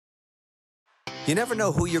You never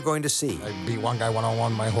know who you're going to see. I beat one guy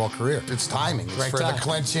one-on-one my whole career. It's timing. It's for the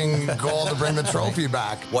clinching goal to bring the trophy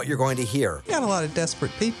back. What you're going to hear. You got a lot of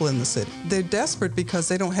desperate people in the city. They're desperate because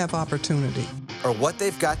they don't have opportunity. Or what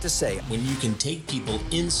they've got to say. When you can take people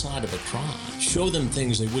inside of a crime, show them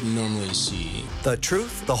things they wouldn't normally see. The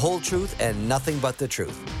truth, the whole truth, and nothing but the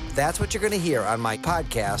truth. That's what you're going to hear on my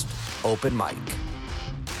podcast, Open Mic.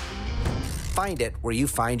 Find it where you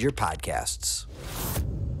find your podcasts.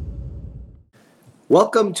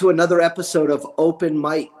 Welcome to another episode of Open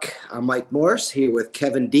Mic. I'm Mike Morse here with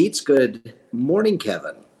Kevin Dietz. Good morning,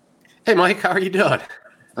 Kevin. Hey, Mike. How are you doing?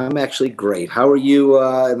 I'm actually great. How are you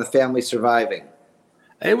and the family surviving?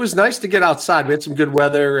 It was nice to get outside. We had some good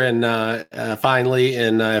weather and finally,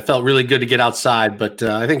 and it felt really good to get outside. But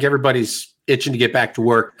I think everybody's itching to get back to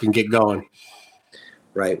work and get going.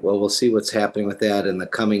 Right. Well, we'll see what's happening with that in the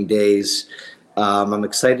coming days. I'm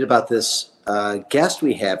excited about this guest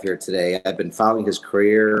we have here today. I've been following his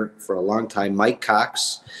career for a long time. Mike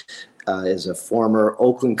Cox is a former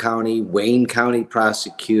Oakland County, Wayne County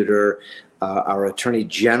prosecutor, our attorney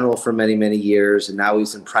general for many, many years, and now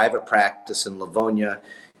he's in private practice in Livonia,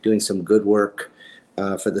 doing some good work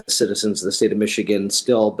for the citizens of the state of Michigan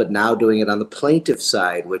still, but now doing it on the plaintiff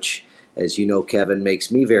side, which, as you know, Kevin,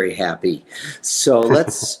 makes me very happy. So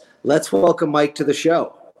let's welcome Mike to the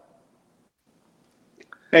show.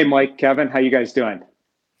 Hey, Mike, Kevin, how you guys doing?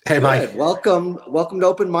 Hey, Mike. Good. Welcome to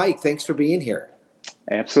Open Mic. Thanks for being here.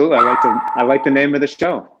 Absolutely. I like the name of the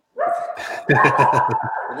show.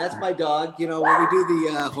 And that's my dog. You know, when we do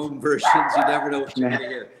the home versions, you never know what you're going to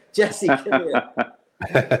hear. Jesse, come here.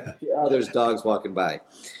 Oh, there's dogs walking by.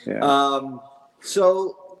 Yeah.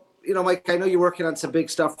 So, you know, Mike, I know you're working on some big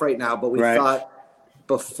stuff right now, but we thought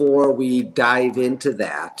before we dive into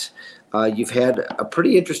that, you've had a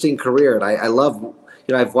pretty interesting career, and I love.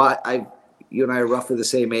 You know, you and I are roughly the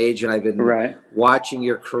same age, and I've been watching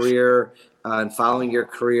your career and following your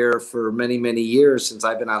career for many, many years since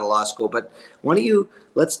I've been out of law school. But why don't you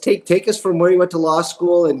let's take us from where you went to law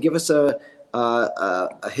school and give us a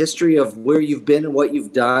history of where you've been and what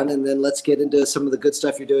you've done, and then let's get into some of the good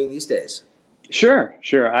stuff you're doing these days. Sure.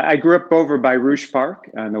 I grew up over by Rouge Park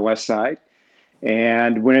on the west side,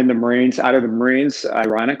 and went in the Marines. Out of the Marines,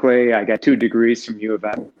 ironically, I got 2 degrees from U of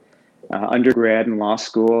M. Undergrad and law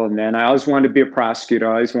school. And then I always wanted to be a prosecutor.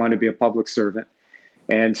 I always wanted to be a public servant.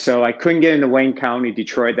 And so I couldn't get into Wayne County,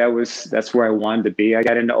 Detroit. That's where I wanted to be. I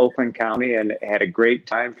got into Oakland County and had a great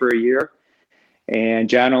time for a year. And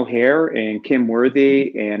John O'Hare and Kim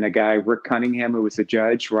Worthy and a guy, Rick Cunningham, who was the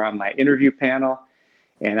judge, were on my interview panel.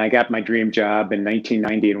 And I got my dream job in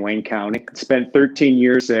 1990 in Wayne County. Spent 13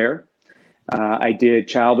 years there. I did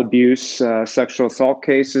child abuse, sexual assault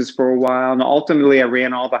cases for a while. And ultimately, I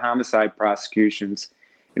ran all the homicide prosecutions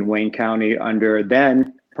in Wayne County under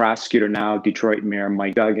then prosecutor, now Detroit Mayor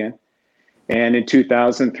Mike Duggan. And in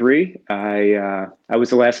 2003, I was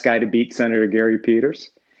the last guy to beat Senator Gary Peters.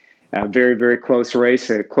 Very, very close race,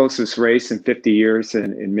 the closest race in 50 years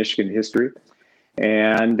in Michigan history.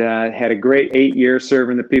 And had a great 8 years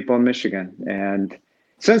serving the people of Michigan. And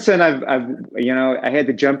since then, I had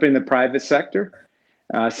to jump in the private sector,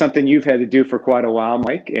 something you've had to do for quite a while,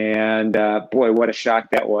 Mike. And boy, what a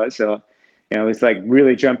shock that was. So, it was like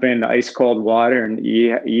really jumping into ice cold water, and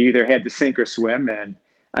you either had to sink or swim. And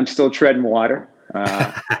I'm still treading water.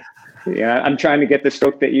 I'm trying to get the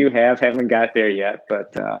stroke that you haven't got there yet,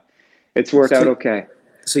 but it's worked out okay.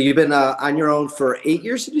 So you've been on your own for 8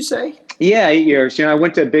 years, did you say? Yeah, 8 years. I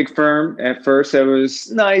went to a big firm at first. It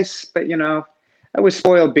was nice, but I was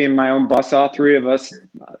spoiled being my own boss. All 3 of us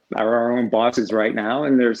are our own bosses right now,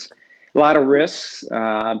 and there's a lot of risks,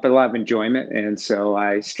 but a lot of enjoyment. And so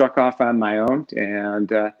I struck off on my own,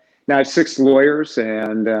 and now I have 6 lawyers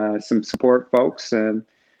and some support folks, and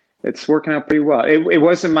it's working out pretty well. It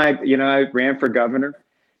wasn't my, I ran for governor.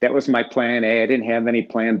 That was my plan A. I didn't have any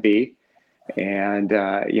plan B. And,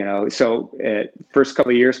 so first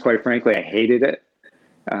couple of years, quite frankly, I hated it,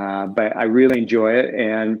 but I really enjoy it.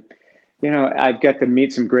 And I've got to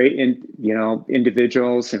meet some great,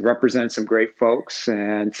 individuals and represent some great folks.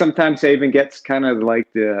 And sometimes I even get kind of like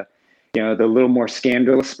the little more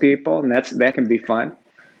scandalous people, and that can be fun.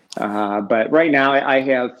 But right now I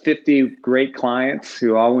have 50 great clients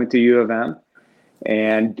who all went to U of M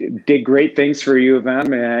and did great things for U of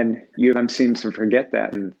M, and U of M seems to forget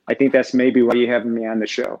that. And I think that's maybe why you're having me on the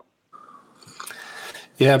show.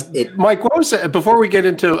 Yeah, Mike, what was it, before we get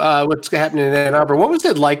into what's happening in Ann Arbor, what was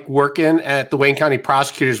it like working at the Wayne County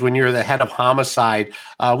Prosecutors when you were the head of homicide?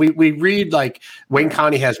 We read like Wayne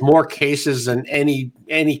County has more cases than any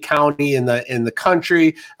county in the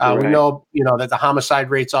country. Right. We know that the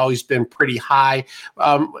homicide rate's always been pretty high.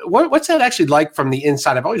 What's that actually like from the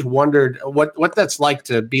inside? I've always wondered what that's like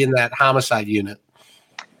to be in that homicide unit.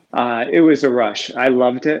 It was a rush. I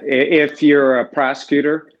loved it. If you're a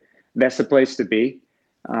prosecutor, that's the place to be.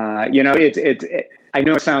 I know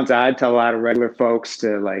it sounds odd to a lot of regular folks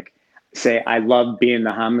to like say, I love being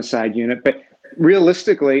the homicide unit, but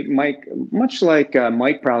realistically, Mike, much like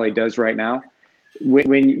Mike probably does right now,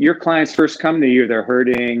 when your clients first come to you, they're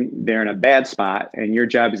hurting, they're in a bad spot, and your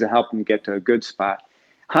job is to help them get to a good spot.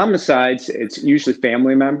 Homicides, it's usually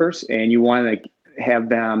family members, and you want to have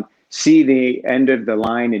them see the end of the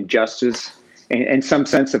line in justice and some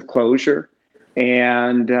sense of closure.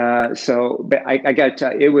 And but I got to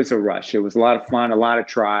tell you, it was a rush. It was a lot of fun, a lot of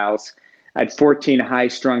trials. I had 14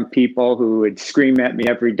 high-strung people who would scream at me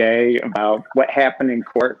every day about what happened in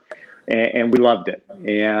court, and we loved it.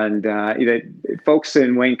 And folks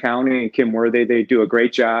in Wayne County and Kim Worthy, they do a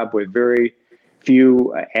great job with very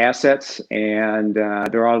few assets, and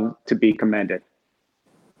they're all to be commended.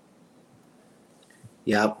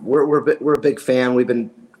 Yeah, we're a big fan. We've been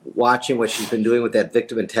watching what she's been doing with that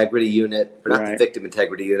victim integrity unit, or not the victim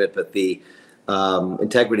integrity unit, but the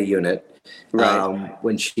integrity unit,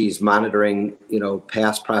 when she's monitoring,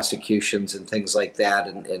 past prosecutions and things like that.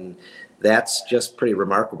 And that's just pretty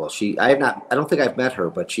remarkable. I don't think I've met her,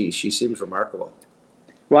 but she seems remarkable.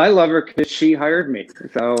 Well, I love her because she hired me.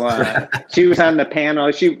 So she was on the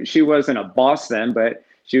panel. She wasn't a boss then, but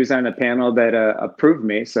she was on the panel that approved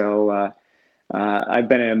me. So I've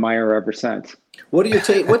been an admirer ever since. What do you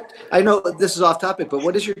take? I know this is off topic, but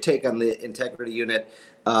what is your take on the integrity unit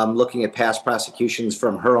looking at past prosecutions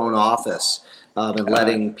from her own office and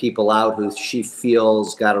letting people out who she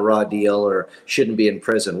feels got a raw deal or shouldn't be in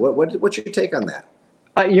prison? What's your take on that?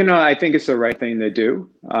 I think it's the right thing to do.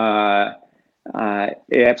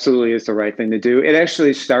 It absolutely is the right thing to do. It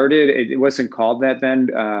actually started, it wasn't called that then.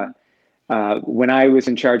 When I was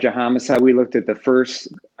in charge of homicide, we looked at the first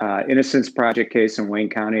Innocence Project case in Wayne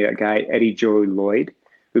County, a guy, Eddie Joey Lloyd,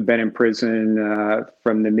 who'd been in prison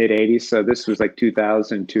from the mid-'80s. So this was like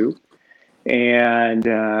 2002. And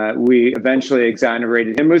we eventually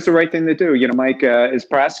exonerated him. It was the right thing to do. Mike, as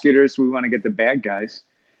prosecutors, we want to get the bad guys,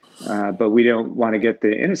 but we don't want to get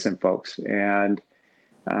the innocent folks. And,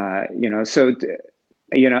 I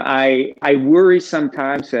worry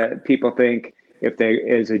sometimes that people think, if they,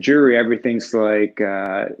 as a jury, everything's like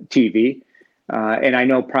TV, and I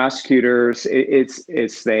know prosecutors,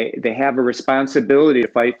 they have a responsibility to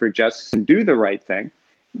fight for justice and do the right thing.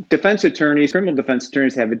 Defense attorneys, criminal defense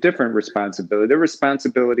attorneys, have a different responsibility. Their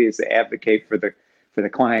responsibility is to advocate for the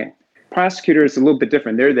client. Prosecutors are a little bit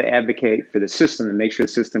different. They're the advocate for the system and make sure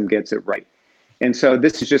the system gets it right. And so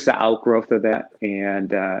this is just the outgrowth of that.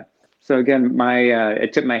 And so again, I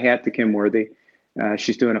tip my hat to Kim Worthy.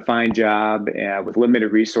 She's doing a fine job with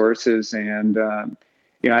limited resources, and I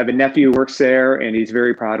have a nephew who works there, and he's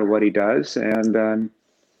very proud of what he does, and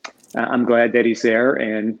I'm glad that he's there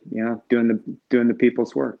and doing the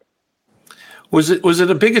people's work. Was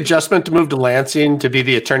it a big adjustment to move to Lansing to be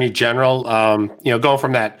the Attorney General? Going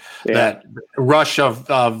from that rush of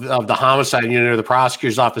the homicide unit or the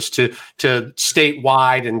prosecutor's office to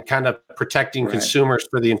statewide and kind of protecting consumers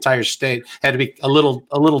for the entire state had to be a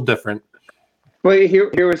little different. Well,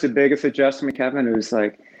 here was the biggest adjustment, Kevin. It was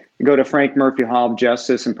like you go to Frank Murphy Hall of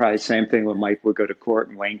Justice, and probably the same thing when Mike would go to court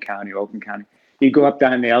in Wayne County, Oakland County. You go up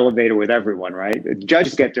down the elevator with everyone, right? The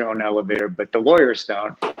judges get their own elevator, but the lawyers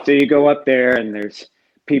don't. So you go up there, and there's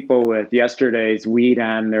people with yesterday's weed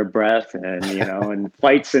on their breath, and and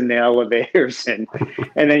fights in the elevators, and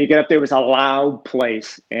then you get up there. It was a loud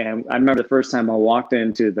place, and I remember the first time I walked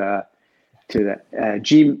into the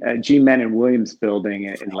G. Mennen Williams building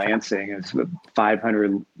in Lansing. It's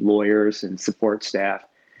 500 lawyers and support staff.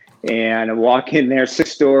 And I walk in there,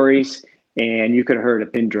 6 stories, and you could have heard a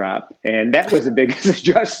pin drop. And that was the biggest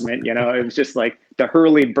adjustment. It was just like the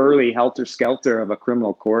hurly-burly, helter-skelter of a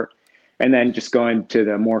criminal court. And then just going to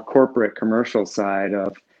the more corporate commercial side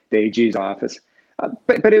of the AG's office.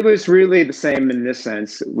 But it was really the same in this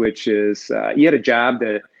sense, which is you had a job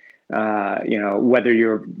that whether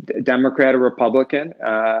you're a Democrat or Republican,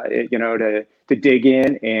 to dig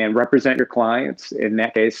in and represent your clients, in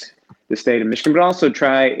that case, the state of Michigan, but also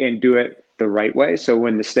try and do it the right way. So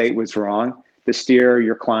when the state was wrong, to steer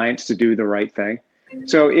your clients to do the right thing.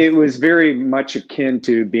 So it was very much akin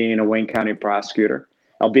to being a Wayne County prosecutor,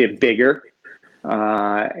 albeit bigger.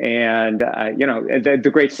 The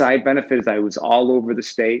great side benefit is I was all over the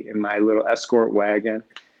state in my little escort wagon,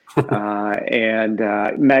 and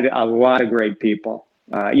met a lot of great people.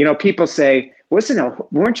 People say,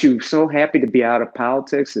 weren't you so happy to be out of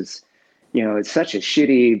politics? It's such a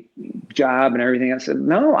shitty job and everything. I said,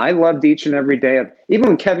 no, I loved each and every day even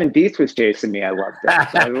when Kevin Dietz was chasing me, I loved it.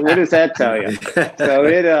 So what does that tell you? So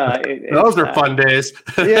those are fun days.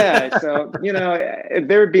 Yeah. So,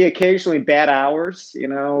 there would be occasionally bad hours,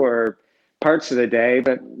 or parts of the day,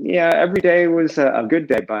 but yeah, every day was a good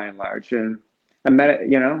day by and large. And I met,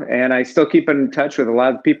 and I still keep in touch with a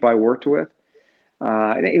lot of the people I worked with.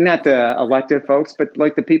 Not the elected folks, but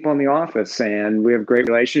like the people in the office, and we have great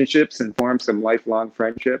relationships and formed some lifelong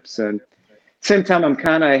friendships. And same time, I'm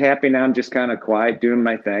kind of happy now. I'm just kind of quiet, doing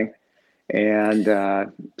my thing, and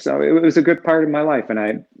so it was a good part of my life, and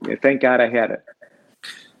I thank God I had it.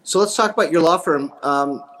 So let's talk about your law firm.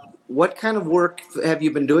 What kind of work have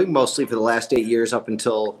you been doing mostly for the last 8 years up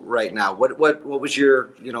until right now? What was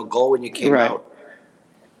your goal when you came out?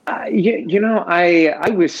 I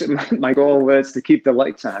wish my goal was to keep the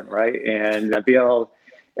lights on, right, and be able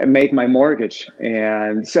to make my mortgage.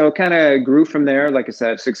 And so kind of grew from there. Like I said, I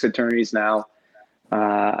have 6 attorneys now.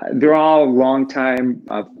 They're all long-time,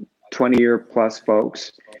 20-year plus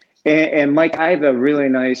folks. And Mike, I have a really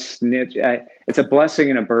nice niche. It's a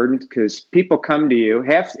blessing and a burden because people come to you.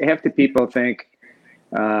 Half the people think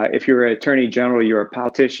if you're an attorney general, you're a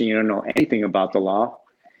politician, you don't know anything about the law.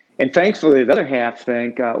 And thankfully, the other half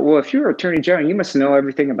think, well, if you're attorney general, you must know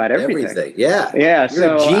everything about everything. Yeah. Yeah. You're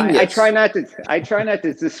so a genius. I try not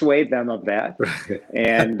to dissuade them of that.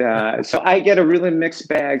 And so I get a really mixed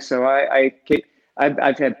bag. So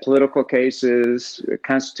I've had political cases,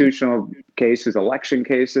 constitutional cases, election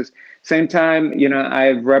cases. Same time, I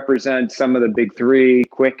represent some of the big 3,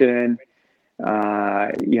 Quicken.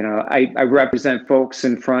 I represent folks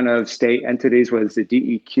in front of state entities, whether it's the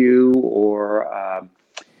DEQ or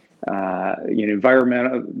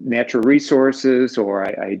environmental, natural resources, or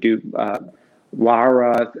I do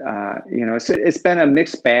LARA. It's been a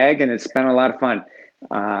mixed bag, and it's been a lot of fun.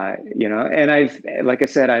 And like I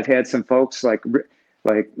said, I've had some folks like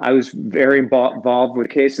I was very involved with a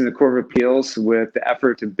case in the Court of Appeals with the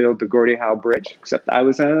effort to build the Gordie Howe Bridge, except I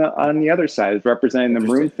was on the other side, I was representing the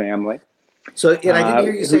Maroon family. So, and I didn't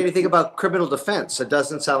hear you say anything about criminal defense. It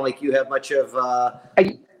doesn't sound like you have much of.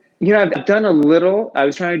 I've done a little. I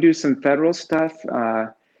was trying to do some federal stuff,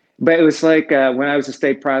 but it was like when I was a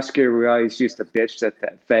state prosecutor, we always used to bitch that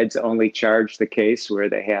the feds only charge the case where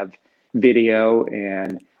they have video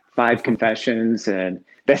and 5 confessions, and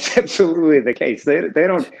that's absolutely the case. They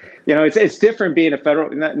don't, it's different being a federal.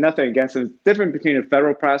 Nothing against it. It's different between a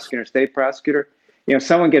federal prosecutor and a state prosecutor.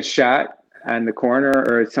 Someone gets shot on the corner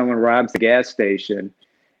or someone robs the gas station.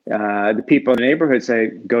 The people in the neighborhood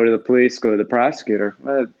say, "Go to the police, go to the prosecutor."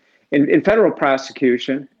 In federal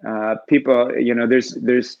prosecution, people,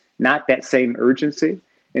 there's not that same urgency.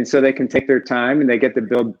 And so they can take their time and they get to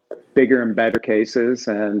build bigger and better cases.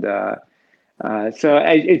 And so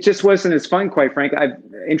it just wasn't as fun, quite frankly.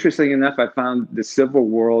 Interestingly enough, I found the civil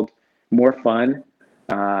world more fun,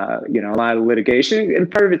 a lot of litigation. And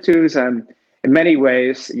part of it, too, is in many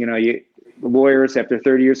ways, lawyers after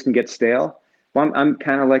 30 years can get stale. Well, I'm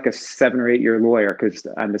kind of like a 7 or 8 year lawyer because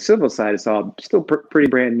on the civil side, it's all still pretty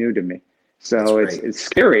brand new to me. So it's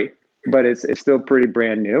scary, but it's still pretty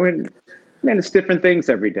brand new, and it's different things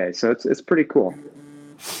every day. So it's pretty cool.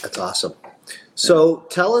 That's awesome. So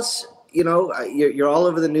tell us, you're all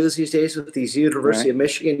over the news these days with these University of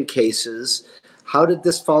Michigan cases. How did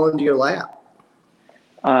this fall into your lap?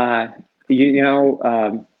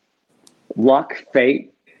 Luck,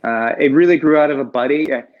 fate. It really grew out of a buddy.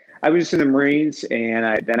 I was in the Marines,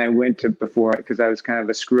 and then I went to, because I was kind of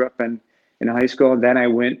a screw up in high school. Then I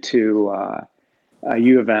went to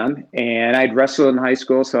U of M, and I'd wrestled in high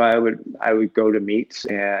school, so I would go to meets.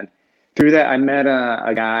 And through that, I met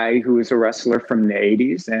a guy who was a wrestler from the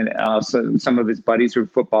 80s, and also some of his buddies were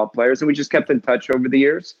football players, and we just kept in touch over the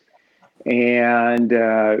years. And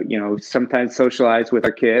sometimes socialized with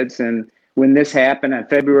our kids. And when this happened on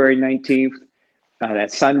February 19th,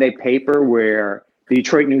 that Sunday paper where the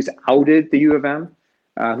Detroit News outed the U of M,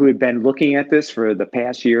 who had been looking at this for the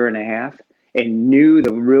past year and a half and knew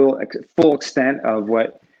the real full extent of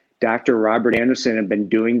what Dr. Robert Anderson had been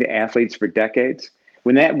doing to athletes for decades.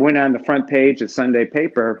 When that went on the front page of Sunday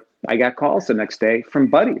paper, I got calls the next day from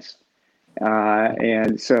buddies.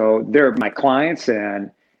 And so they're my clients,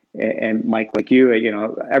 and Mike, like you,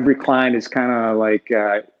 every client is kind of like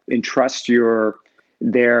entrust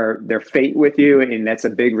their fate with you, and that's a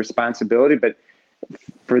big responsibility. But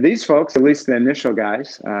for these folks, at least the initial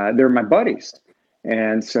guys, they're my buddies.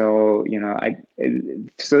 And so,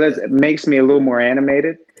 so that makes me a little more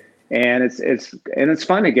animated, and it's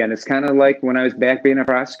fun again. It's kind of like when I was back being a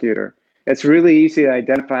prosecutor. It's really easy to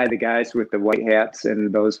identify the guys with the white hats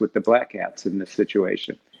and those with the black hats in this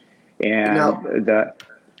situation. And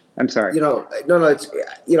I'm sorry. No, it's,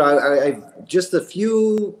 I've just a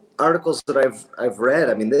few articles that I've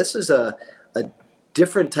read. I mean, this is a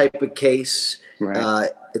different type of case.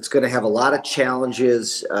 Right. It's going to have a lot of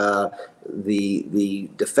challenges. The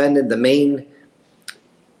defendant, the main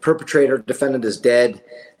perpetrator defendant, is dead.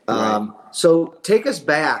 Right. So take us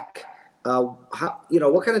back. What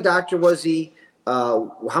kind of doctor was he?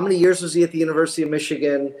 How many years was he at the University of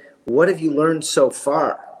Michigan? What have you learned so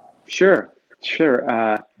far? Sure.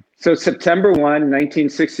 So September 1,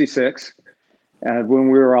 1966, when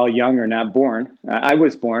we were all young or not born, I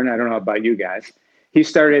was born. I don't know about you guys. He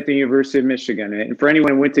started at the University of Michigan. And for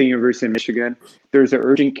anyone who went to the University of Michigan, there's an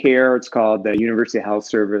urgent care. It's called the University Health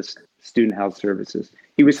Service, Student Health Services.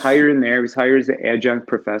 He was hired in there. He was hired as an adjunct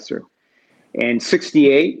professor. In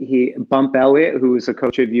 68, Bump Elliott, who was a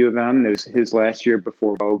coach at U of M, it was his last year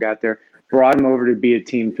before Bo got there, brought him over to be a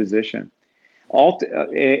team physician.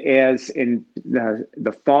 As in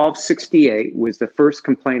the fall of 68 was the first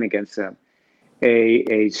complaint against him.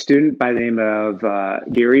 A student by the name of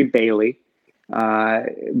Gary Bailey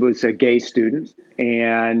was a gay student,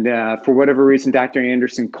 and for whatever reason, Dr.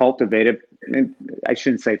 Anderson cultivated. And I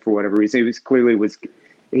shouldn't say for whatever reason. His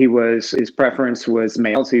preference was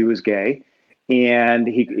males. He was gay, and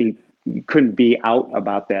he couldn't be out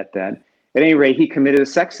about that then. At any rate, he committed a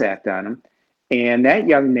sex act on him, and that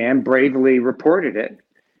young man bravely reported it,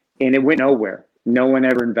 and it went nowhere. No one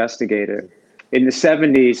ever investigated it. In the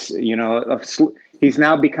 70s, he's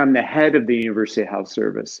now become the head of the University Health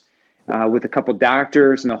Service. With a couple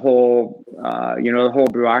doctors and the whole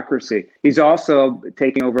bureaucracy. He's also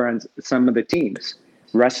taking over on some of the teams,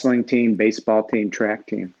 wrestling team, baseball team, track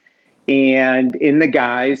team. And in the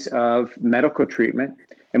guise of medical treatment,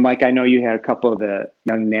 and Mike, I know you had a couple of the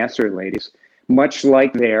young Nassar ladies, he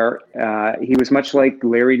was much like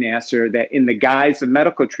Larry Nassar, that in the guise of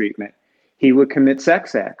medical treatment, he would commit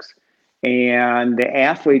sex acts. And the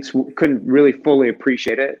athletes couldn't really fully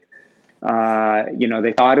appreciate it.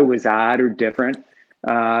 They thought it was odd or different,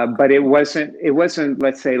 but it wasn't,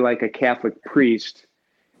 let's say, like a Catholic priest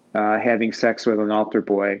having sex with an altar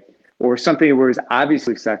boy, or something where it was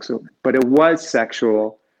obviously sexual, but it was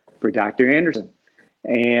sexual for Dr. Anderson.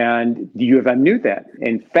 And the U of M knew that.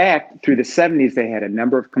 In fact, through the 70s, they had a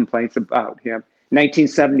number of complaints about him.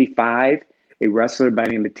 1975, a wrestler by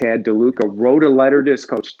the name of Tad DeLuca wrote a letter to his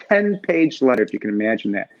coach, 10-page letter, if you can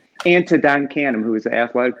imagine that, and to Don Canham, who was the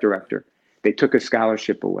athletic director. They took a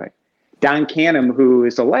scholarship away. Don Canham, who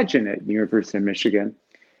is a legend at the University of Michigan,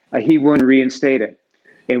 he wouldn't reinstate it.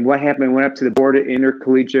 And what happened, went up to the Board of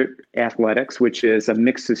Intercollegiate Athletics, which is a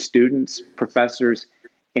mix of students, professors,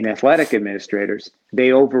 and athletic administrators.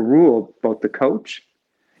 They overruled both the coach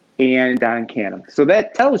and Don Canham. So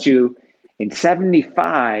that tells you, in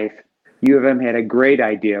 75, U of M had a great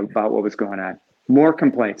idea about what was going on. More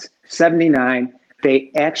complaints. 79,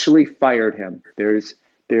 they actually fired him. There's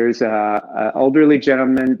a elderly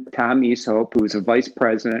gentleman, Tom Easthope, who was a vice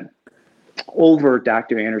president over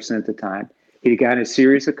Dr. Anderson at the time. He got a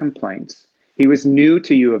series of complaints. He was new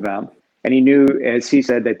to U of M, and he knew, as he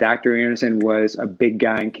said, that Dr. Anderson was a big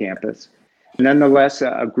guy on campus. Nonetheless,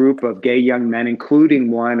 a group of gay young men,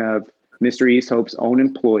 including one of Mr. Easthope's own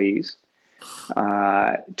employees,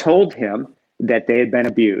 told him that they had been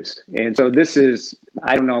abused. And so this is,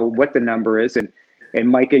 I don't know what the number is, and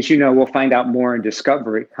Mike, as you know, we'll find out more in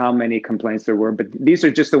discovery how many complaints there were, but these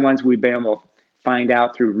are just the ones we've been able to find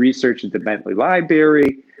out through research at the Bentley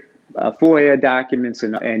Library, FOIA documents,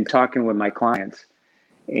 and talking with my clients.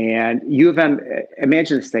 And U of M,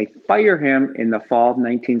 imagine this, they fire him in the fall of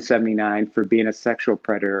 1979 for being a sexual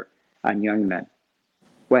predator on young men.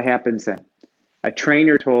 What happens then? A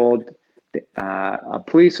trainer told a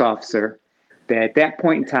police officer that at that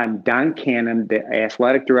point in time, Don Canham, the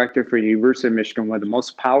athletic director for the University of Michigan, one of the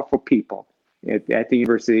most powerful people at the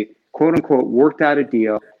university, quote unquote, worked out a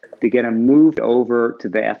deal to get him moved over to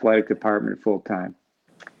the athletic department full time.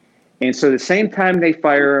 And so the same time they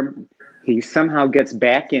fire him, he somehow gets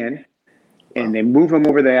back in, and they move him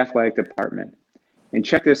over to the athletic department. And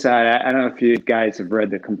check this out. I don't know if you guys have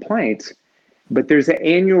read the complaints, but there's an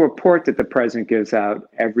annual report that the president gives out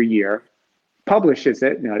every year, publishes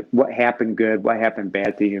it, what happened good, what happened bad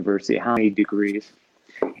at the university, how many degrees.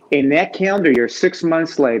 In that calendar year, 6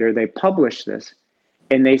 months later, they publish this,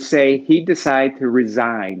 and they say he decided to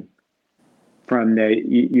resign from the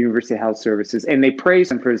University Health Services, and they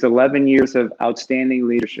praise him for his 11 years of outstanding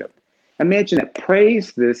leadership. Imagine that.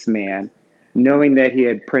 Praise this man, knowing that he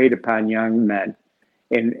had preyed upon young men.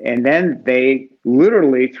 And then they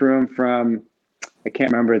literally threw him from, I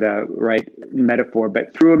can't remember the right metaphor,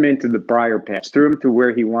 but threw him into the briar patch, threw him to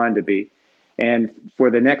where he wanted to be. And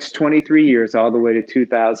for the next 23 years, all the way to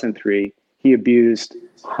 2003, he abused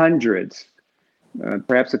hundreds,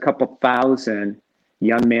 perhaps a couple thousand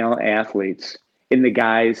young male athletes in the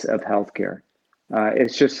guise of healthcare.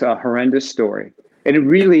 It's just a horrendous story. And it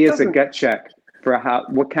really is a gut check for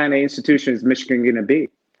what kind of institution is Michigan going to be.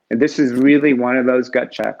 And this is really one of those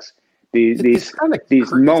gut checks. These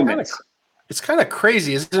moments. It's kind of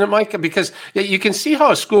crazy, isn't it, Mike? Because you can see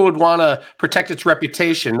how a school would want to protect its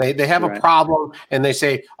reputation. They have a problem, and they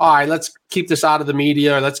say, "All right, let's keep this out of the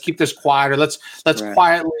media, or let's keep this quiet, or let's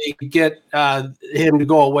quietly get him to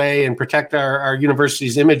go away and protect our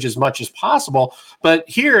university's image as much as possible." But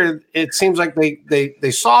here, it seems like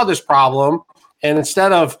they saw this problem, and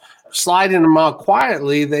instead of sliding them out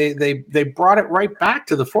quietly, they brought it right back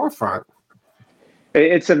to the forefront.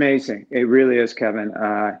 It's amazing. It really is, Kevin.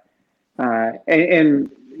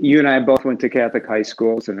 And you and I both went to Catholic high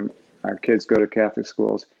schools, and our kids go to Catholic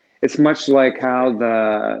schools. It's much like how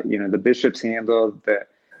the bishops handled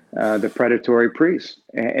the predatory priests,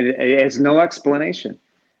 and it has no explanation.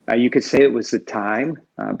 You could say it was the time,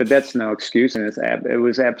 but that's no excuse, and it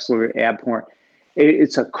was absolutely abhorrent.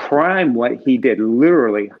 It's a crime what he did,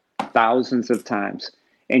 literally thousands of times.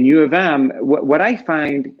 And U of M, what I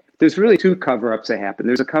find, there's really two cover-ups that happen.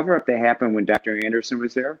 There's a cover-up that happened when Dr. Anderson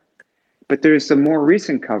was there, but there's a more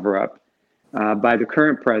recent cover-up by the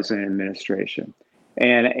current president administration.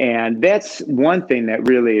 And that's one thing that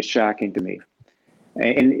really is shocking to me.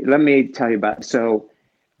 And let me tell you about it. So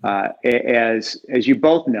as you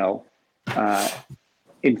both know,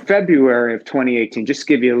 in February of 2018, just to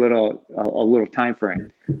give you a little time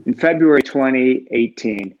frame, in February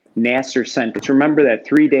 2018, Nassar sentence. Remember that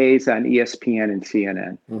 3 days on ESPN and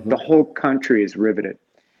CNN. Mm-hmm. The whole country is riveted.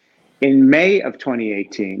 In May of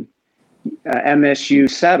 2018, MSU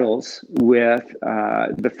settles with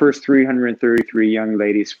the first 333 young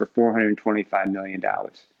ladies for $425 million.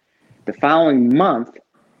 The following month,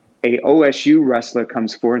 a OSU wrestler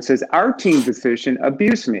comes forward and says, "Our team physician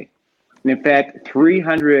abused me." And in fact,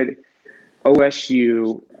 300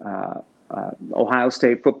 OSU, Ohio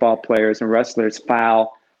State football players and wrestlers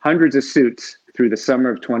file hundreds of suits through the summer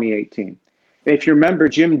of 2018. If you remember,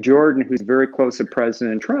 Jim Jordan, who's very close to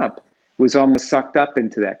President Trump, was almost sucked up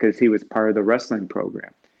into that because he was part of the wrestling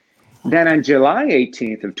program. Then on July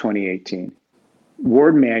 18th of 2018,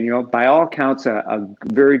 Ward Manuel, by all accounts, a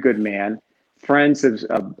very good man,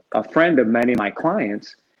 a friend of many of my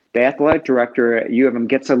clients, the athletic director at U of M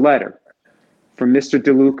gets a letter from Mr.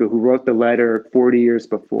 DeLuca, who wrote the letter 40 years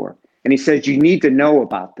before. And he says, "You need to know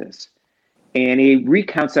about this." And he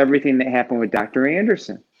recounts everything that happened with Dr.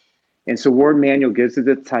 Anderson. And so Ward Manuel gives it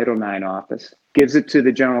to the Title IX office, gives it to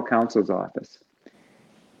the general counsel's office.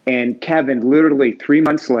 And Kevin, literally 3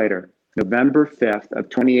 months later, November 5th of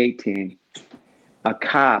 2018, a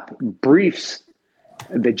cop briefs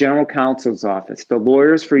the general counsel's office, the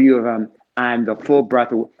lawyers for U of M, on the full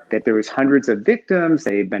breadth of that there was hundreds of victims,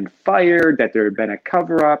 they had been fired, that there had been a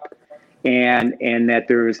cover-up, and that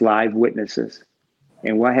there was live witnesses.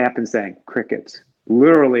 And what happens then? Crickets.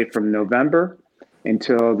 Literally from November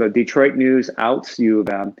until the Detroit News outs U of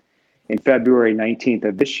M in February 19th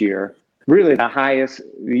of this year, really the highest,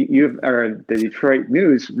 the Detroit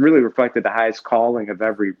News really reflected the highest calling of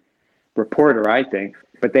every reporter, I think,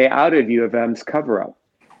 but they outed U of M's cover-up.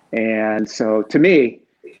 And so to me,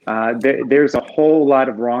 there's a whole lot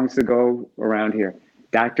of wrongs to go around here.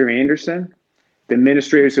 Dr. Anderson, the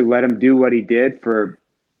administrators who let him do what he did for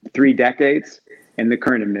 3 decades, and the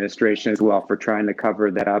current administration as well for trying to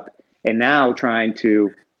cover that up, and now trying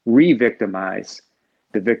to re-victimize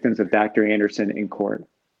the victims of Dr. Anderson in court.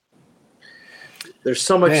 There's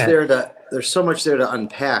so much there to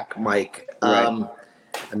unpack, Mike. Right.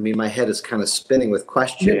 I mean, my head is kind of spinning with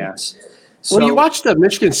questions. Yeah. So, well, you watched the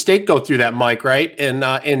Michigan State go through that, Mike, right? And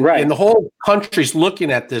the whole country's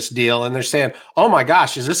looking at this deal, and they're saying, "Oh my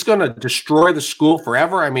gosh, is this going to destroy the school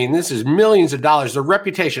forever?" I mean, this is millions of dollars, the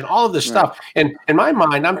reputation, all of this stuff. And in my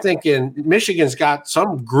mind, I'm thinking Michigan's got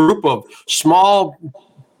some group of small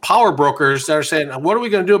power brokers that are saying, "What are we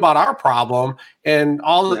going to do about our problem?" And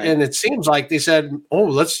and it seems like they said, "Oh,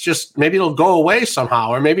 let's just maybe it'll go away somehow,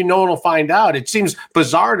 or maybe no one will find out." It seems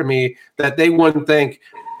bizarre to me that they wouldn't think,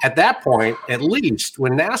 at that point, at least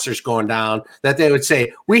when Nassar's going down, that they would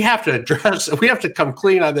say, we have to come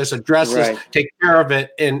clean on this, address this, take care of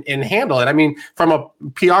it, and handle it. I mean, from a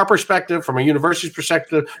PR perspective, from a university's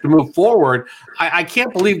perspective, to move forward, I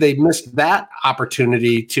can't believe they missed that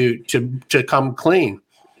opportunity to come clean.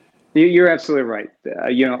 You're absolutely right.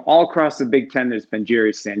 All across the Big Ten, there's been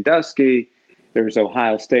Jerry Sandusky. There's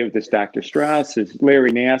Ohio State with this Dr. Strauss. There's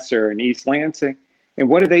Larry Nassar and East Lansing. And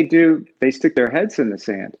what do? They stick their heads in the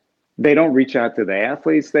sand. They don't reach out to the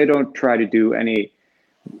athletes. They don't try to do any,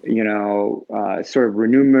 sort of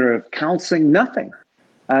remunerative counseling. Nothing.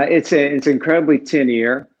 It's incredibly tin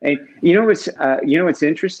ear. And what's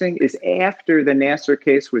interesting is after the Nassar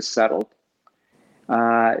case was settled,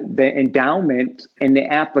 the endowment and the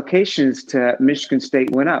applications to Michigan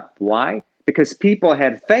State went up. Why? Because people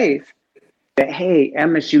had faith that, hey,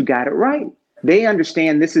 MSU got it right. They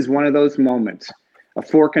understand this is one of those moments, a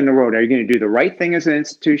fork in the road. Are you going to do the right thing as an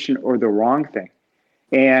institution or the wrong thing?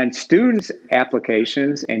 And students'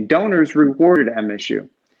 applications and donors rewarded MSU.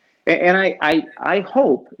 And I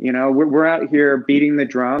hope, we're out here beating the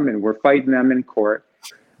drum and we're fighting them in court.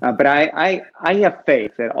 But I have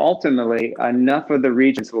faith that ultimately enough of the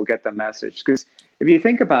regions will get the message. Because if you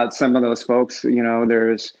think about some of those folks,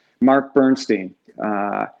 there's Mark Bernstein,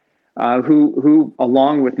 who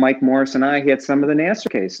along with Mike Morris and I had some of the Nassar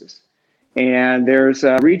cases. And there's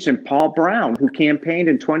Regent Paul Brown, who campaigned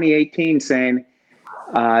in 2018 saying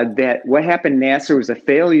that what happened in Nassar was a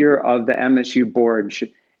failure of the MSU board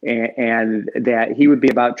and that he would be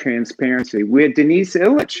about transparency. We had Denise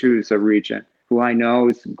Illich, who's a regent, who I know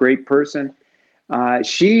is a great person.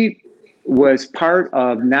 She was part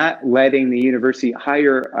of not letting the university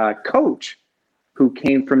hire a coach who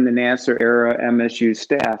came from the Nassar era MSU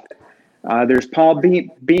staff. There's Paul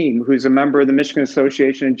Beam, who's a member of the Michigan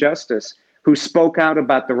Association of Justice, who spoke out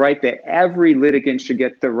about the right that every litigant should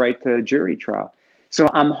get the right to a jury trial. So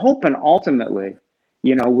I'm hoping ultimately,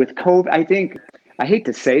 with COVID, I hate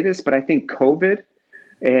to say this, but I think COVID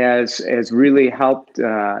has really helped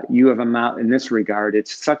U of M out in this regard.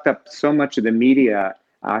 It's sucked up so much of the media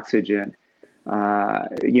oxygen,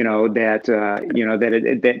 that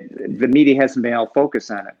the media hasn't been able to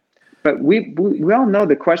focus on it. But we all know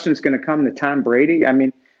the question is going to come to Tom Brady. I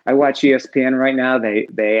mean, I watch ESPN right now.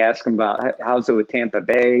 They ask him about how's it with Tampa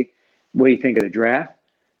Bay. What do you think of the draft?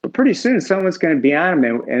 But pretty soon someone's going to be on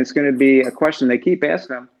him, and it's going to be a question they keep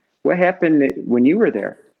asking him. What happened when you were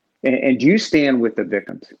there? And do you stand with the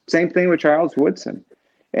victims? Same thing with Charles Woodson.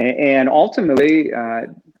 And ultimately,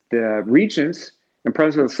 the regents and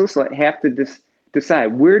President Sisler have to decide,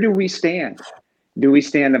 where do we stand? Do we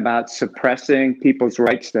stand about suppressing people's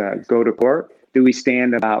rights to go to court? Do we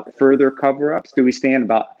stand about further cover-ups? Do we stand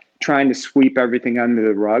about trying to sweep everything under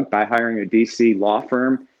the rug by hiring a DC law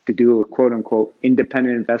firm to do a quote-unquote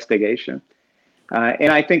independent investigation?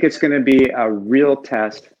 And I think it's going to be a real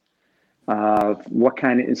test of what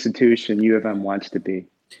kind of institution U of M wants to be.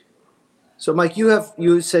 So, Mike,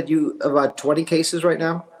 you said you about 20 cases right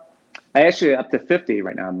now? I actually up to 50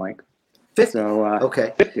 right now, Mike. 50? So,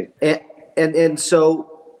 okay. 50. And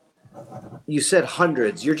so you said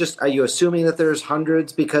hundreds. Are you assuming that there's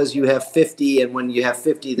hundreds because you have 50, and when you have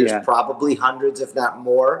 50, there's probably hundreds, if not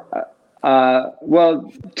more?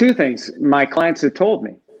 Well, two things. My clients have told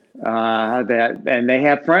me that, and they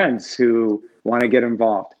have friends who want to get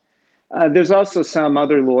involved. There's also some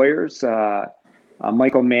other lawyers,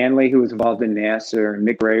 Michael Manley, who was involved in Nassar, and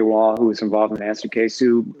Nick Raywall, who was involved in the Nassar case,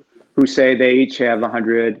 who say they each have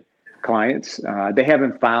 100 clients. They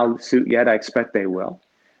haven't filed suit yet. I expect they will.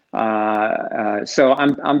 So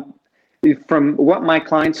I'm from what my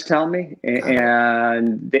clients tell me,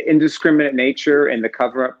 and the indiscriminate nature and the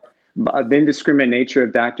cover-up, the indiscriminate nature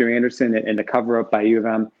of Dr. Anderson and the cover-up by U of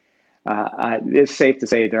M, it's safe to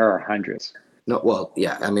say there are hundreds. No, well,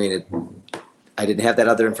 yeah. I mean, I didn't have that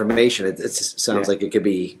other information. It sounds like it could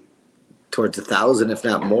be towards 1,000, if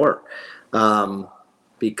not more,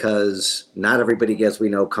 because not everybody, as we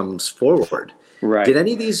know, comes forward. Right. Did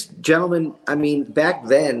any of these gentlemen? I mean, back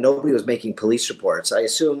then nobody was making police reports. I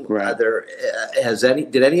assume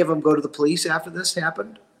did any of them go to the police after this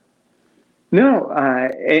happened? No,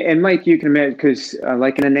 and Mike, you can imagine, because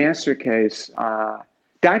like in the Nassar case,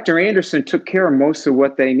 Dr. Anderson took care of most of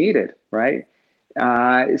what they needed, right?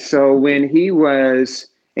 So when he was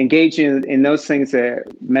engaging in those things that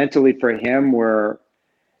mentally for him were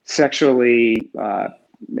sexually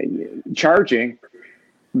charging,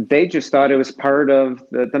 they just thought it was part of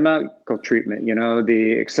the medical treatment,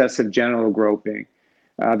 the excessive genital groping,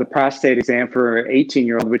 the prostate exam for an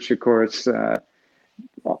 18-year-old, which of course,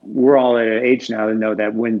 we're all at an age now to know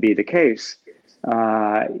that wouldn't be the case.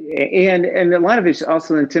 And a lot of it's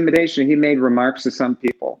also intimidation. He made remarks to some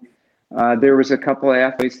people. There was a couple of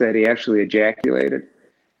athletes that he actually ejaculated,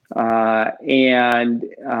 and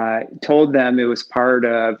told them it was part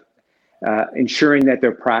of ensuring that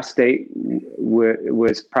their prostate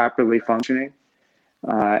was properly functioning.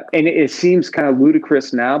 And it seems kind of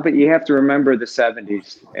ludicrous now, but you have to remember the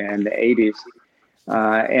 70s and the 80s.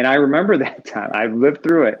 And I remember that time. I've lived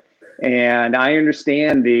through it. And I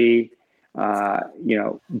understand the,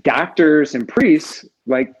 doctors and priests,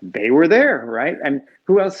 like they were there, right? And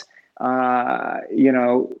who else,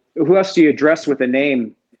 who else do you address with a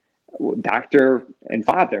name? Doctor and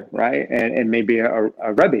father, right? And maybe a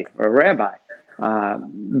rebbe or a rabbi.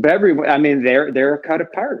 But everyone, I mean, they're cut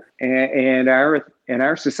apart, and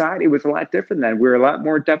our society was a lot different then. We were a lot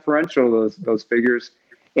more deferential, those figures,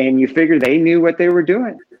 and you figure they knew what they were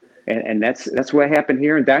doing, and that's what happened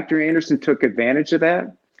here. And Dr. Anderson took advantage of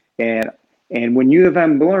that, and when U of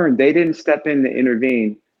M learned, they didn't step in to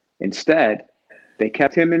intervene. Instead, they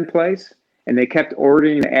kept him in place, and they kept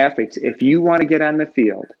ordering the athletes, if you want to get on the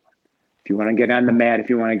field, if you want to get on the mat, if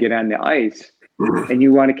you want to get on the ice, and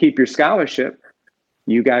you want to keep your scholarship,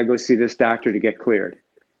 you got to go see this doctor to get cleared.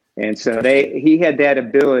 And so he had that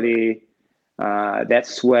ability, that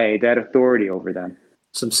sway, that authority over them.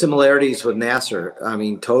 Some similarities with Nasser. I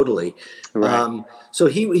mean, totally. Right. So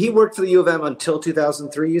he worked for the U of M until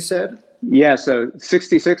 2003, you said? Yeah, so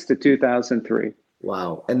 66 to 2003.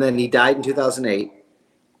 Wow. And then he died in 2008.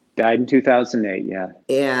 Died in 2008, yeah.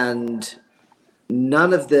 And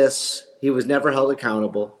none of this, he was never held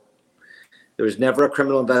accountable. There was never a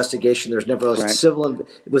criminal investigation. There was never a civil.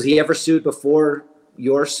 Was he ever sued before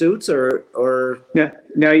your suits or?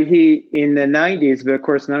 No, he, in the 90s, but of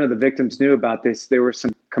course, none of the victims knew about this. There were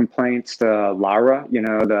some complaints to LARA,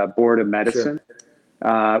 the Board of Medicine,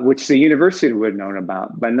 which the university would have known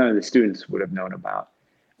about, but none of the students would have known about.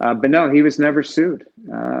 But no, he was never sued,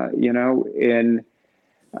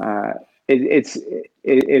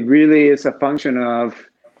 it really is a function of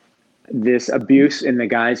this abuse in the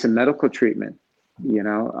guise of medical treatment,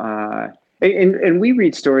 and we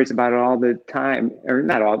read stories about it all the time, or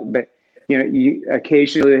not all, but you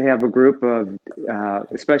occasionally have a group of,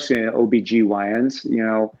 especially in OBGYNs,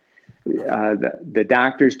 the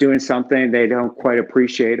doctors doing something, they don't quite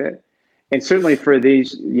appreciate it. And certainly for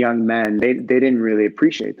these young men, they didn't really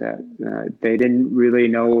appreciate that. They didn't really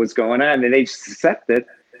know what was going on, and they accepted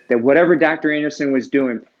that whatever Dr. Anderson was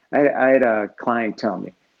doing. I had a client tell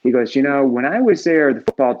me, he goes, when I was there, the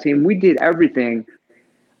football team, we did everything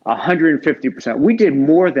 150%. We did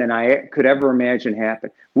more than I could ever imagine happen.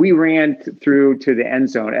 We ran through to the end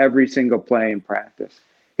zone every single play in practice.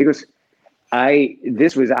 He goes,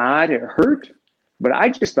 this was odd, it hurt, but I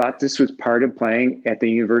just thought this was part of playing at the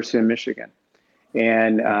University of Michigan.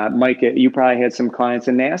 And Mike, you probably had some clients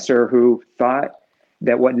in Nasser who thought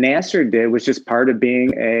that what Nasser did was just part of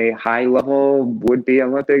being a high-level would-be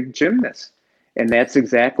Olympic gymnast. And that's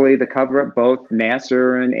exactly the cover-up both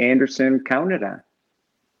Nasser and Anderson counted on.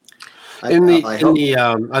 I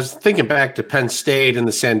was thinking back to Penn State and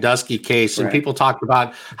the Sandusky case, and people talked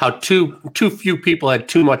about how too few people had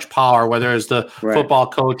too much power, whether it's the football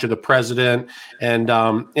coach or the president, and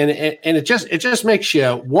it just makes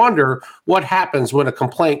you wonder what happens when a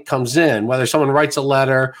complaint comes in, whether someone writes a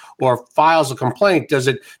letter or files a complaint. Does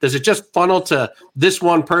it just funnel to this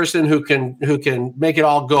one person who can make it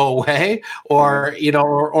all go away, or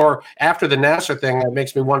or after the Nasser thing? It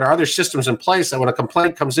makes me wonder: are there systems in place that when a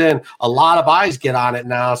complaint comes in, a lot of eyes get on it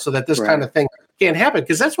now, so that this kind of thing can't happen?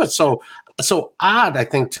 Because that's what's so odd, I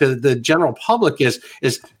think, to the general public is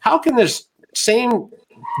how can this same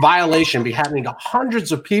violation be happening to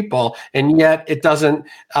hundreds of people, and yet it doesn't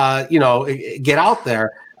get out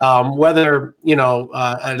there? Whether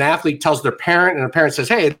an athlete tells their parent, and a parent says,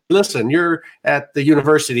 "Hey, listen, you're at the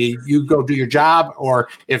university, you go do your job," or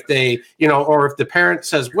if they, or if the parent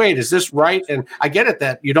says, "Wait, is this right?" And I get it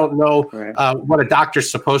that you don't know what a doctor's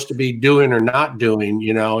supposed to be doing or not doing.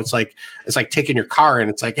 It's like taking your car and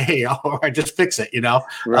it's like, "Hey, I just fix it,"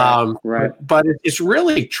 But it's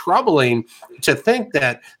really troubling to think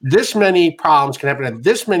that this many problems can happen at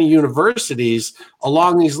this many universities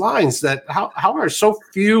along these lines. That how do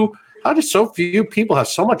so few people have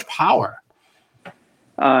so much power?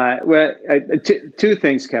 Two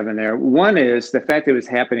things, Kevin, there. One is the fact that it was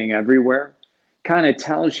happening everywhere kind of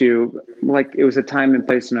tells you like it was a time and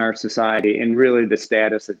place in our society, and really the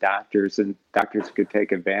status of doctors, and doctors could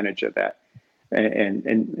take advantage of that. And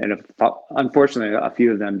unfortunately, a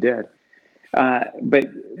few of them did. But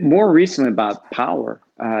more recently about power,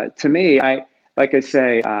 to me, like I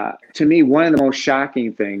say, to me, one of the most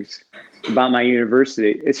shocking things about my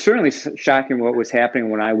university, it's certainly shocking what was happening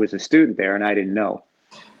when I was a student there and I didn't know,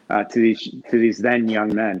 to these then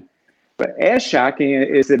young men. But as shocking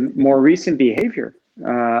is the more recent behavior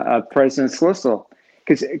of President Schlissel.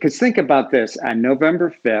 Because think about this, on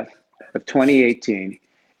November 5th of 2018,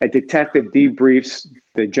 a detective debriefs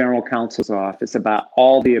the general counsel's office about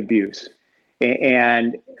all the abuse.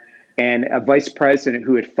 And a vice president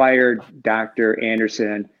who had fired Dr.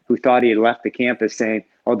 Anderson, who thought he had left the campus, saying,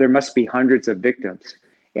 oh, there must be hundreds of victims.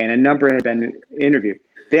 And a number had been interviewed.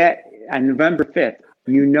 That, on November 5th,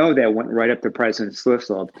 that went right up to President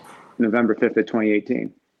Schlissel, November 5th of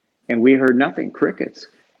 2018. And we heard nothing, crickets.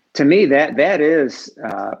 To me, that is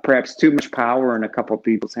perhaps too much power in a couple of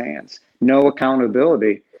people's hands. No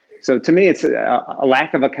accountability. So to me, it's a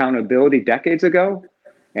lack of accountability decades ago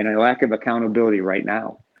and a lack of accountability right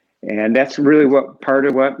now. And that's really part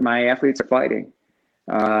of what my athletes are fighting.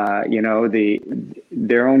 Their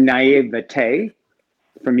own naivete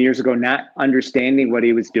from years ago, not understanding what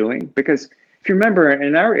he was doing. Because if you remember,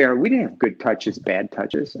 in our era, we didn't have good touches, bad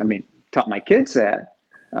touches. I mean, taught my kids that,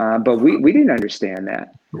 but we didn't understand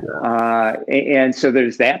that. And so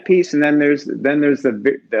there's that piece, and then there's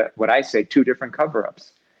the what I say, two different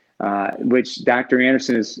cover-ups, which Dr.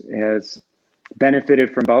 Anderson has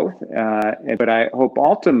benefited from both. But I hope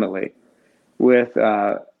ultimately, with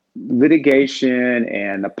litigation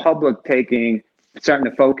and the public starting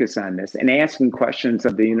to focus on this and asking questions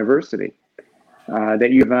of the university,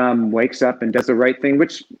 that U of M wakes up and does the right thing,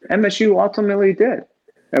 which MSU ultimately did.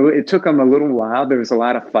 It took them a little while. There was a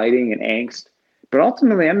lot of fighting and angst, but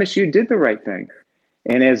ultimately MSU did the right thing.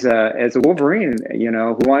 And as a Wolverine,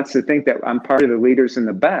 who wants to think that I'm part of the leaders and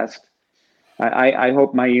the best, I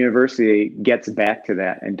hope my university gets back to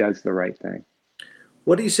that and does the right thing.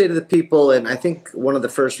 What do you say to the people? And I think one of the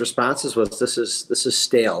first responses was, "This is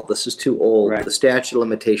stale. This is too old. Right. The statute of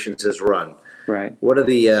limitations has run." Right. What are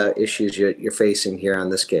the issues you're facing here on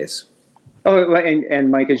this case? Oh, and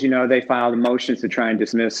Mike, as you know, they filed motions to try and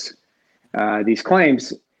dismiss these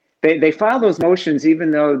claims. They file those motions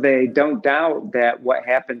even though they don't doubt that what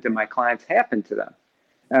happened to my clients happened to them.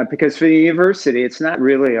 Because for the university, it's not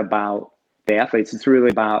really about the athletes. It's really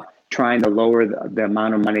about trying to lower the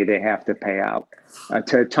amount of money they have to pay out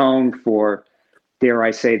to atone for, dare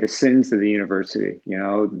I say, the sins of the university,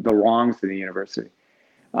 the wrongs of the university.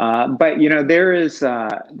 But there's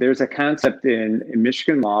a concept in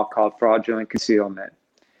Michigan law called fraudulent concealment.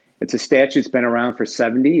 It's a statute that's been around for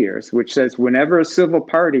 70 years, which says whenever a civil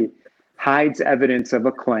party hides evidence of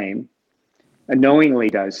a claim, knowingly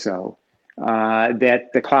does so,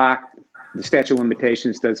 that the statute of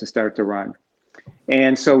limitations doesn't start to run.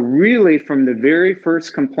 And so really from the very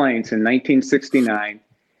first complaints in 1969,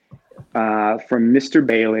 from Mr.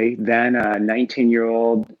 Bailey, then a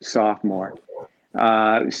 19-year-old sophomore,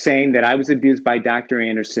 saying that I was abused by Dr.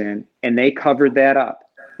 Anderson, and they covered that up,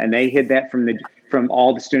 and they hid that from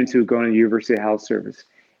all the students who go to the University Health Service.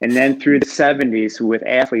 And then through the 70s with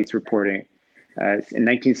athletes reporting, in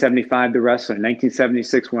 1975, the wrestler, in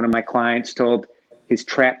 1976, one of my clients told his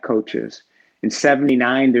track coaches. In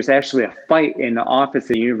 79, there's actually a fight in the office of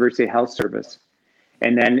the University Health Service.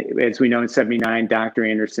 And then, as we know, in 79, Dr.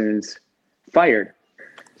 Anderson's fired.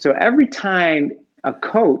 So every time a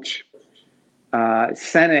coach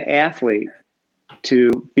sent an athlete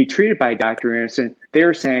to be treated by Dr. Anderson,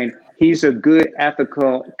 they're saying he's a good,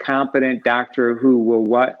 ethical, competent doctor who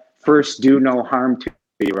will first do no harm to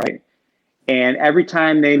you, right? And every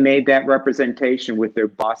time they made that representation with their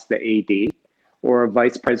boss, the AD, or a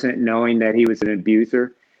vice president knowing that he was an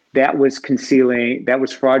abuser, that was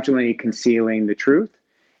fraudulently concealing the truth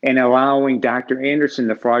and allowing Dr. Anderson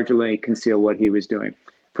to fraudulently conceal what he was doing.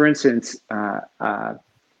 For instance,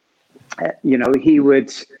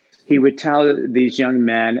 he would tell these young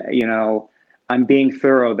men, I'm being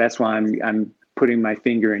thorough. That's why I'm putting my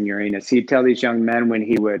finger in your anus. He'd tell these young men when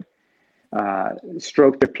he would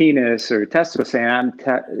stroke their penis or testicle, saying, I'm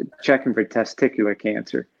checking for testicular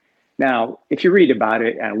cancer. Now, if you read about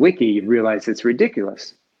it on Wiki, you realize it's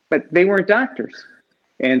ridiculous, but they weren't doctors.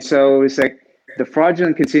 And so it's like the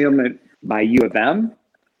fraudulent concealment by U of M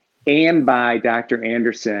and by Dr.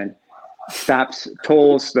 Anderson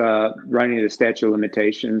tolls the running of the statute of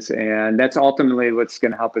limitations. And that's ultimately what's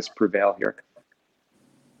going to help us prevail here.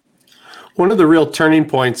 One of the real turning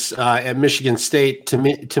points at Michigan State,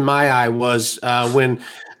 to my eye, was when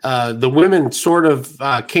the women sort of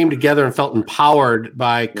came together and felt empowered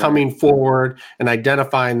by coming forward and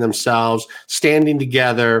identifying themselves, standing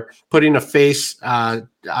together, putting a face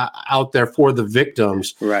out there for the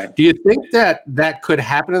victims. Right. Do you think that could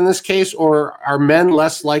happen in this case, or are men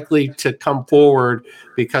less likely to come forward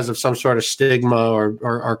because of some sort of stigma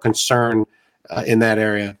or concern in that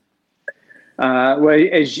area? Well,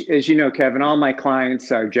 as you know, Kevin, all my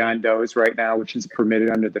clients are John Does right now, which is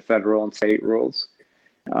permitted under the federal and state rules.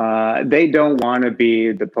 They don't want to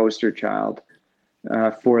be the poster child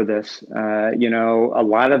for this. A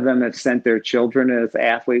lot of them have sent their children as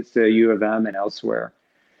athletes to U of M and elsewhere.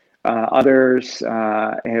 Others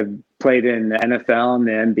have played in the NFL and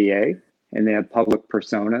the NBA, and they have public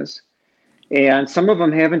personas. And some of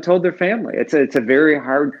them haven't told their family. It's a very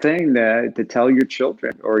hard thing to tell your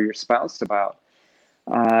children or your spouse about.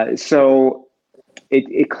 So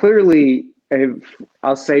it clearly,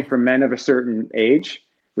 I'll say for men of a certain age,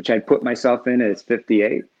 which I put myself in as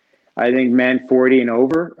 58, I think men 40 and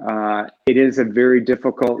over, it is a very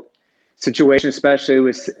difficult situation, especially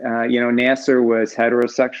with, Nassar was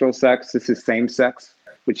heterosexual sex. This is same sex,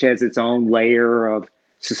 which has its own layer of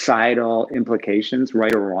societal implications,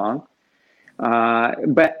 right or wrong.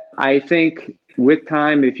 But I think with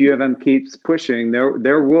time, if U of M keeps pushing,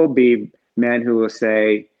 there will be men who will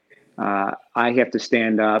say, I have to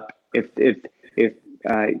stand up. If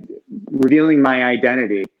revealing my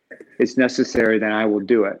identity is necessary, then I will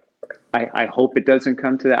do it. I hope it doesn't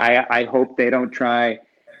come to that. I hope they don't try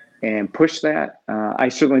and push that. I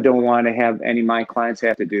certainly don't want to have any of my clients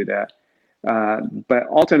have to do that. But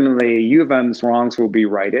ultimately, U of M's wrongs will be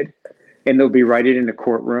righted, and they'll be righted in the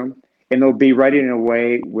courtroom. And they'll be righted in a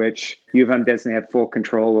way which U of M doesn't have full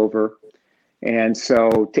control over. And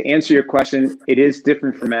so to answer your question, it is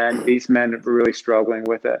different for men. These men are really struggling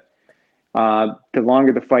with it. The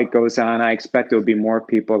longer the fight goes on, I expect there'll be more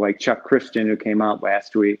people like Chuck Christian, who came out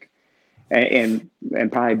last week, and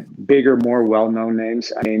probably bigger, more well-known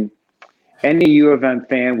names. I mean, any U of M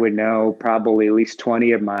fan would know probably at least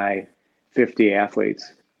 20 of my 50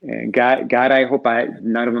 athletes. And God, I hope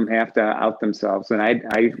none of them have to out themselves, and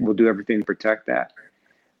I will do everything to protect that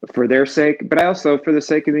for their sake, but also for the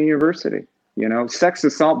sake of the university. Sex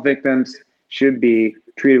assault victims should be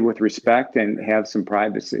treated with respect and have some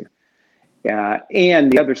privacy.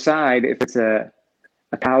 And the other side, if it's a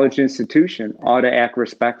college institution, ought to act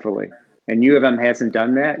respectfully. And U of M hasn't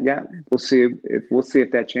done that yet. We'll see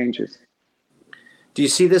if that changes. Do you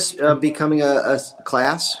see this becoming a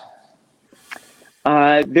class?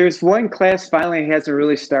 There's one class finally hasn't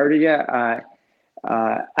really started yet.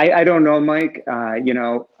 I don't know, Mike.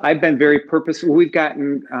 I've been very purposeful. We've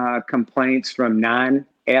gotten complaints from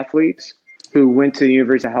non-athletes who went to the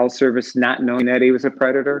University Health Service not knowing that he was a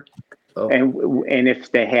predator. Oh. And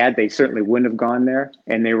if they had, they certainly wouldn't have gone there,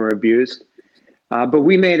 and they were abused. But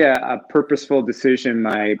we made a purposeful decision,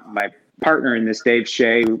 my partner in this, Dave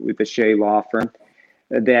Shea, with the Shea Law Firm,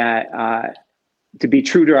 that to be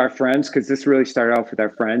true to our friends, because this really started off with our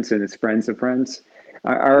friends and it's friends of friends.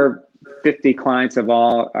 Our 50 clients of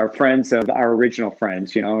all our friends of our original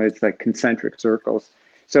friends, it's like concentric circles.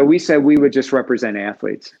 So we said we would just represent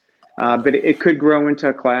athletes, but it could grow into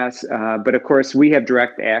a class. But of course, we have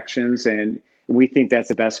direct actions, and we think that's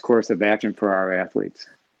the best course of action for our athletes.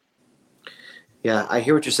 Yeah, I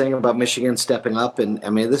hear what you're saying about Michigan stepping up. And I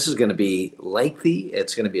mean, this is going to be lengthy.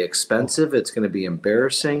 It's going to be expensive. It's going to be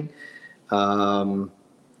embarrassing. You're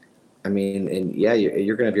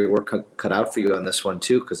going to have your work cut out for you on this one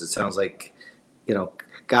too, because it sounds like,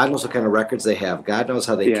 God knows what kind of records they have. God knows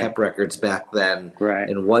how they kept records back then, right,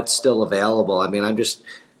 and what's still available. I mean, I'm just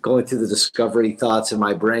going through the discovery thoughts in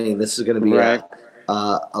my brain. This is going to be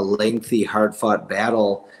a lengthy, hard-fought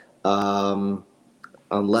battle,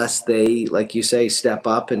 unless they, like you say, step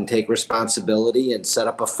up and take responsibility and set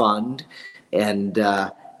up a fund. And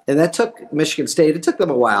that took Michigan State. It took them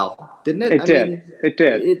a while, didn't it? It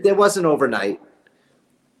did. It wasn't overnight.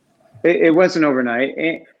 It wasn't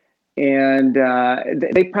overnight. And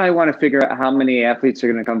they probably want to figure out how many athletes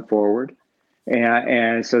are going to come forward.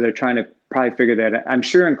 And so they're trying to probably figure that out. I'm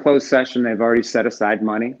sure in closed session, they've already set aside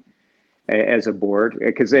money as a board,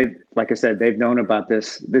 because like I said, they've known about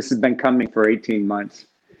this. This has been coming for 18 months.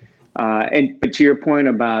 But to your point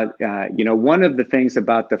about, one of the things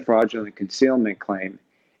about the fraudulent concealment claim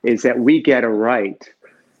is that we get a right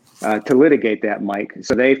to litigate that, Mike.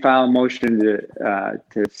 So they file a motion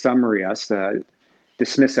to summary us,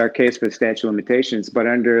 dismiss our case for statute of limitations. But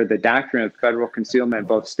under the doctrine of federal concealment,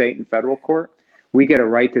 both state and federal court, we get a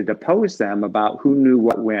right to depose them about who knew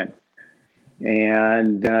what when.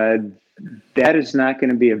 And that is not going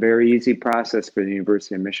to be a very easy process for the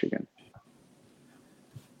University of Michigan.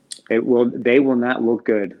 They will not look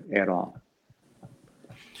good at all.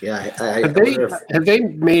 Yeah. Have they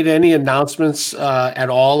made any announcements at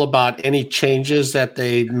all about any changes that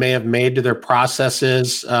they may have made to their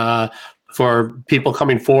processes for people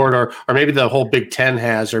coming forward, or maybe the whole Big Ten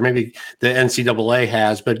has, or maybe the NCAA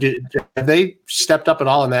has, but have they stepped up at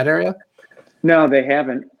all in that area? No, they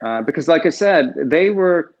haven't, because like I said,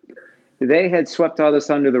 they had swept all this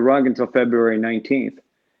under the rug until February 19th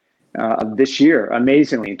of this year.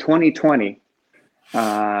 Amazingly, in 2020,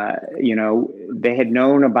 they had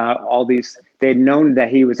known about all these. They had known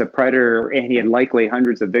that he was a predator and he had likely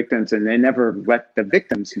hundreds of victims, and they never let the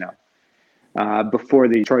victims know before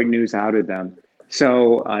the Detroit News outed them.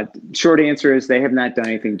 So short answer is they have not done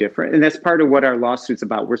anything different. And that's part of what our lawsuit's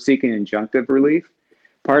about. We're seeking injunctive relief.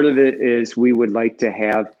 Part of it is we would like to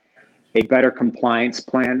have a better compliance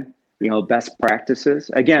plan, best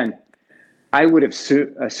practices. Again, I would have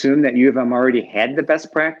assumed that U of M already had the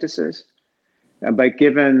best practices. But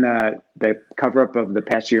given the cover-up of the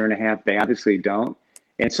past year and a half, they obviously don't.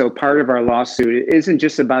 And so part of our lawsuit isn't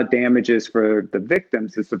just about damages for the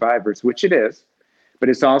victims, the survivors, which it is, but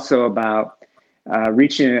it's also about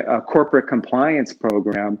reaching a corporate compliance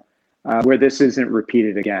program where this isn't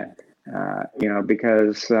repeated again.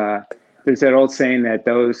 Because there's that old saying that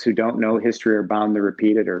those who don't know history are bound to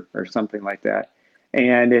repeat it, or something like that.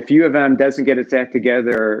 And if U of M doesn't get its act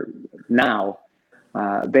together now,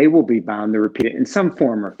 they will be bound to repeat it in some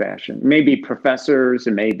form or fashion. Maybe professors,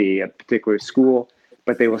 and maybe a particular school,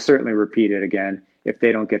 but they will certainly repeat it again if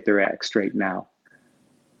they don't get their act straight now.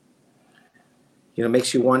 It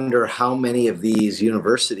makes you wonder how many of these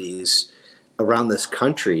universities around this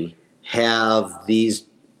country have these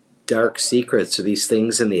dark secrets or these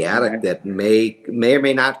things in the attic that may or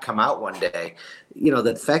may not come out one day.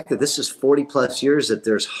 The fact that this is 40 plus years, that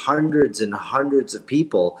there's hundreds and hundreds of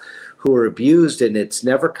people who were abused and it's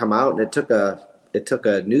never come out, and it took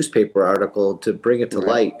a newspaper article to bring it to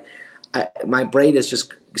light. My brain is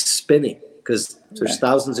just spinning because there's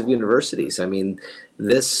thousands of universities. Who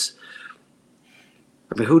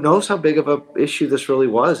knows how big of a issue this really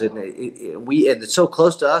was, and it's so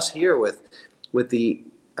close to us here with the.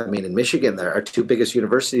 In Michigan, there are two biggest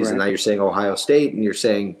universities, and now you're saying Ohio State, and you're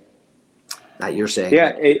saying, not you're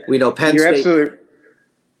saying, we know Penn State. Absolutely.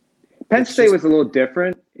 Penn State was a little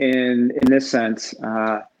different in this sense.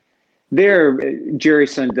 Jerry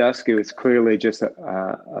Sandusky was clearly just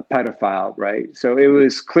a pedophile, right? So it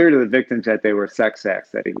was clear to the victims that they were sex acts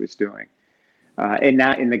that he was doing, and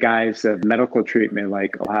not in the guise of medical treatment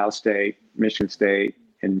like Ohio State, Michigan State,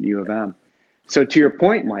 and U of M. So to your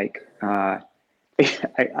point, Mike,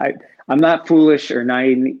 I'm not foolish or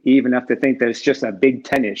naive enough to think that it's just a Big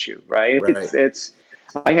Ten issue, right? It's.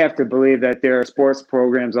 I have to believe that there are sports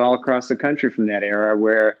programs all across the country from that era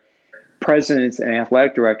where presidents and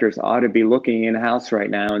athletic directors ought to be looking in-house right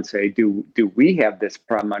now and say, do we have this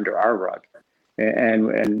problem under our rug?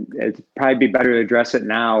 And it'd probably be better to address it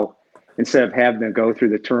now instead of having to go through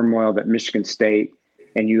the turmoil that Michigan State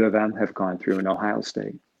and U of M have gone through in Ohio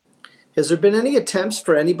State. Has there been any attempts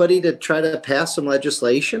for anybody to try to pass some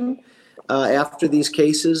legislation after these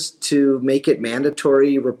cases to make it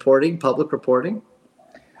mandatory reporting, public reporting?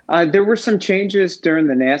 There were some changes during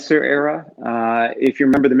the Nassar era. If you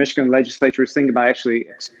remember, the Michigan legislature was thinking about actually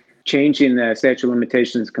changing the statute of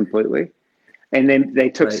limitations completely. And then they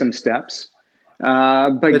took some steps.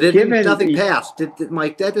 But nothing passed.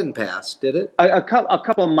 Mike, that didn't pass, did it? A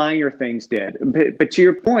couple of minor things did. But to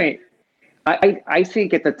your point, I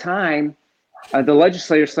think at the time, the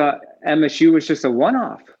legislators thought MSU was just a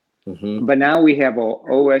one-off. Mm-hmm. But now we have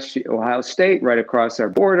OSU, Ohio State, right across our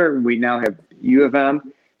border. We now have U of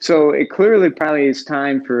M. So it clearly probably is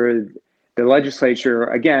time for the legislature.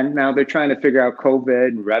 Again, now they're trying to figure out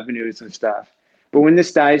COVID revenues and stuff. But when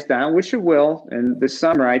this dies down, which it will, and this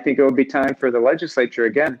summer, I think it will be time for the legislature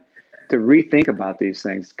again to rethink about these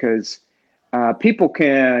things, because people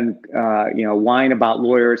can, whine about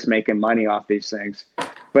lawyers making money off these things.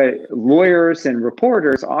 But lawyers and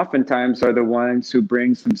reporters oftentimes are the ones who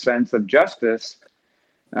bring some sense of justice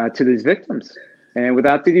to these victims. And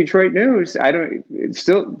without the Detroit News, I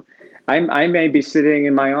may be sitting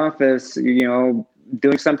in my office, doing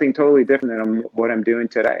something totally different than what I'm doing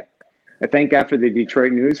today. I thank God for the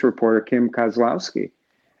Detroit News reporter, Kim Kozlowski.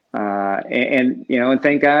 And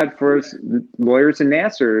thank God for lawyers in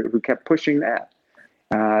Nassar who kept pushing that.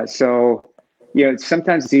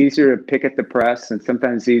 Sometimes it's easier to pick at the press and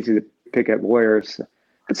sometimes it's easier to pick at lawyers,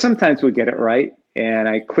 but sometimes we get it right.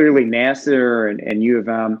 And clearly Nassar and U of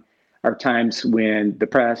M are times when the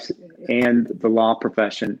press and the law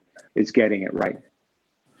profession is getting it right.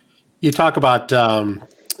 You talk about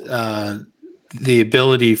the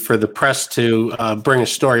ability for the press to bring a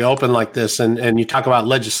story open like this, and you talk about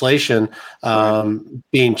legislation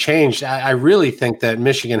being changed. I really think that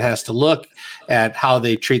Michigan has to look at how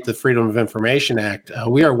they treat the Freedom of Information Act.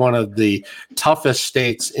 We are one of the toughest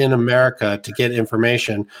states in America to get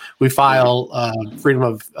information. We file Freedom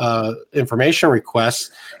of Information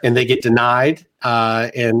requests, and they get denied.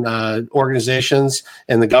 And organizations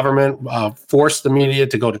and the government force the media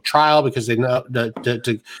to go to trial because they know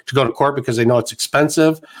to go to court because they know it's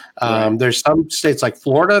expensive. There's some states like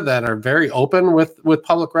Florida that are very open with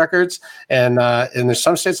public records, and there's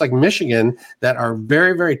some states like Michigan that are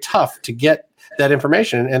very, very tough to get that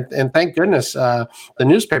information. And thank goodness the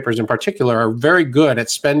newspapers in particular are very good at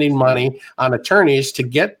spending money on attorneys to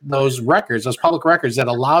get those records, those public records that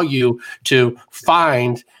allow you to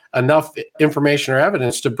find enough information or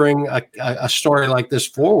evidence to bring a story like this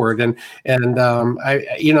forward. And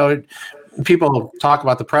people talk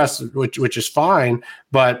about the press, which is fine,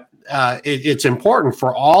 but it's important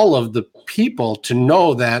for all of the people to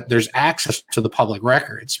know that there's access to the public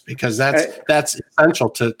records, because that's essential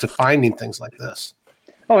to finding things like this.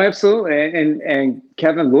 Oh, absolutely. And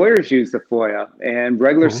Kevin, lawyers use the FOIA, and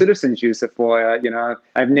regular citizens use the FOIA.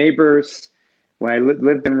 I have neighbors when I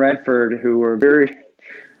lived in Redford who were very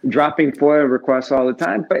dropping FOIA requests all the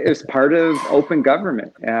time, but it's part of open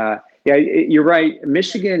government. Yeah, you're right.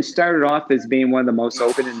 Michigan started off as being one of the most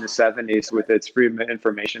open in the 70s with its Freedom of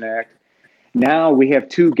Information Act. Now we have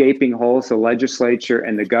two gaping holes. The legislature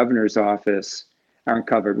and the governor's office aren't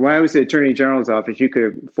covered. When I was the Attorney General's office, you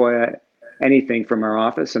could FOIA anything from our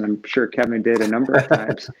office, and I'm sure Kevin did a number of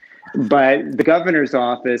times. But the governor's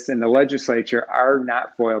office and the legislature are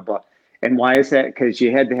not FOIAble. And why is that? Because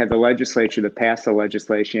you had to have the legislature to pass the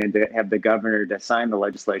legislation and to have the governor to sign the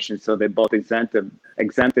legislation. So they both exempted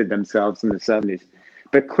themselves in the 70s.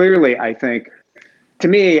 But clearly, I think, to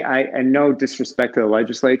me, and no disrespect to the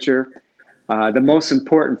legislature, the most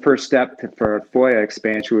important first step for FOIA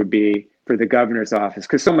expansion would be for the governor's office,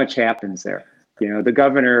 because so much happens there. The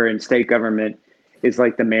governor and state government is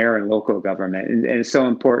like the mayor and local government. And it's so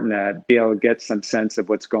important to be able to get some sense of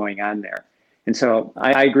what's going on there. And so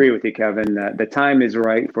I agree with you, Kevin. The time is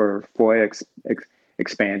right for FOIA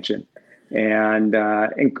expansion. And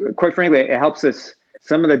quite frankly, it helps us.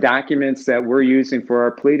 Some of the documents that we're using for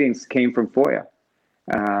our pleadings came from FOIA.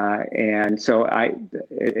 And so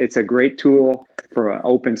it's a great tool for an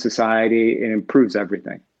open society. It improves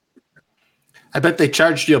everything. I bet they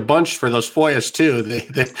charged you a bunch for those FOIAs too.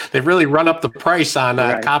 They really run up the price on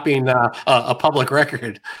copying a public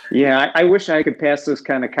record. Yeah, I wish I could pass those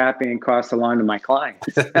kind of copying costs along to my clients,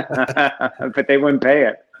 but they wouldn't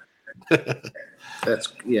pay it.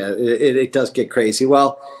 It does get crazy.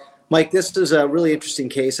 Well, Mike, this is a really interesting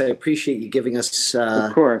case. I appreciate you giving us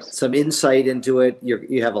of course, some insight into it.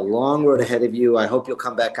 You have a long road ahead of you. I hope you'll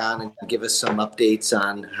come back on and give us some updates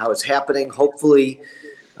on how it's happening. Hopefully,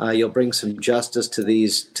 you'll bring some justice to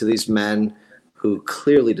these men who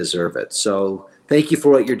clearly deserve it. So thank you for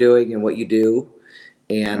what you're doing and what you do.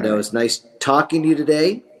 And it was nice talking to you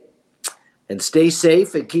today. And stay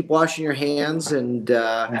safe and keep washing your hands. And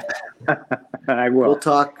I will.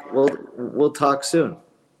 We'll talk soon.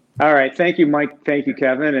 All right. Thank you, Mike. Thank you,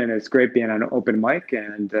 Kevin. And it's great being on Open Mic.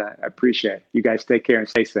 And I appreciate it. You guys take care and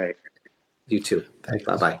stay safe. You too.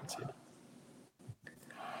 Bye-bye.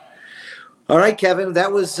 All right, Kevin,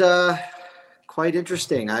 that was quite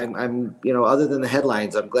interesting. I'm other than the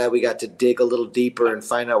headlines, I'm glad we got to dig a little deeper and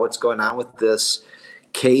find out what's going on with this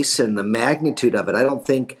case and the magnitude of it.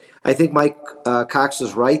 I think Mike Cox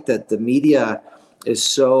is right that the media is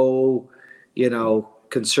so,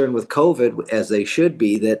 concerned with COVID, as they should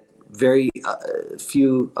be, that very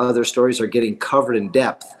few other stories are getting covered in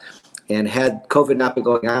depth. And had COVID not been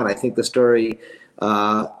going on, I think the story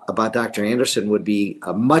about Dr. Anderson would be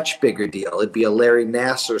a much bigger deal. It'd be a Larry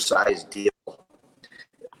Nassar sized deal,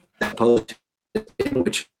 opposed to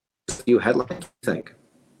which few headlines, I think.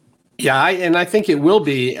 Yeah, I think it will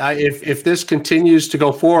be if this continues to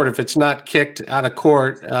go forward. If it's not kicked out of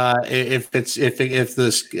court, if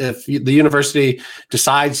the university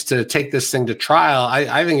decides to take this thing to trial,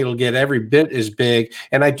 I think it'll get every bit as big.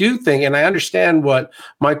 And I do think, and I understand what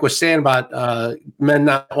Mike was saying about men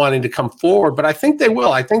not wanting to come forward, but I think they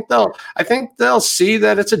will. I think they'll see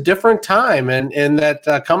that it's a different time, and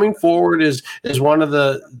that coming forward is one of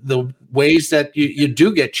the ways that you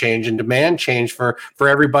do get change and demand change for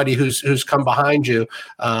everybody who's come behind you.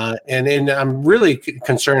 And I'm really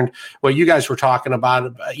concerned what you guys were talking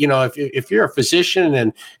about. If you're a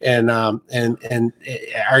physician and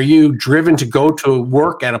are you driven to go to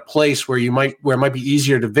work at a place where it might be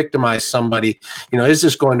easier to victimize somebody? Is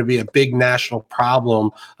this going to be a big national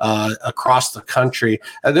problem across the country?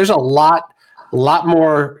 There's a lot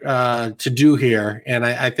more to do here, and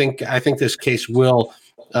I think this case will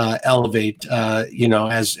elevate.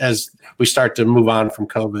 As we start to move on from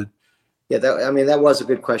COVID. Yeah, that was a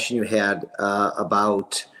good question you had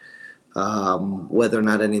about whether or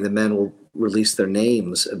not any of the men will release their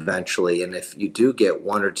names eventually, and if you do get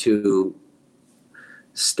one or two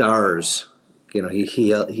stars,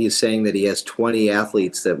 he's saying that he has 20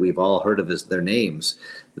 athletes that we've all heard of their names.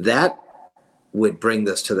 That would bring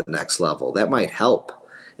this to the next level. That might help.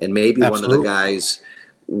 And maybe Absolutely. One of the guys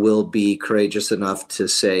will be courageous enough to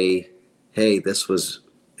say, hey, this was,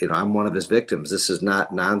 I'm one of his victims. This is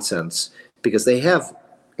not nonsense, because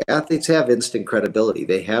athletes have instant credibility.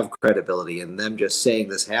 They have credibility, and them just saying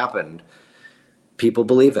this happened, people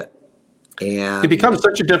believe it. And it becomes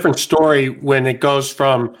such a different story when it goes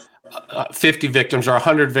from 50 victims or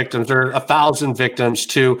 100 victims or 1,000 victims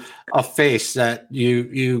to a face that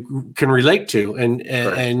you can relate to,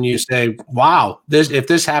 and you say, wow, if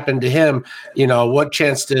this happened to him, what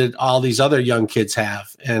chance did all these other young kids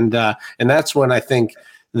have? And that's when I think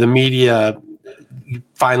the media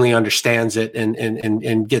finally understands it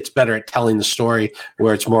and gets better at telling the story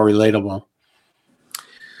where it's more relatable.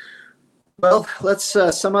 Well, let's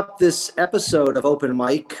sum up this episode of Open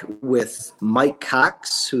Mic with Mike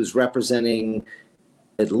Cox, who's representing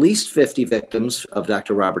at least 50 victims of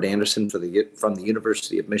Dr. Robert Anderson from the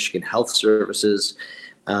University of Michigan Health Services.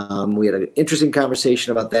 We had an interesting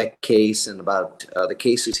conversation about that case and about the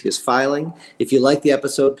cases he is filing. If you like the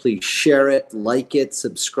episode, please share it, like it,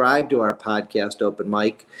 subscribe to our podcast, Open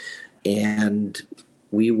Mic, and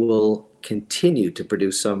we will continue to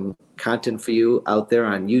produce some content for you out there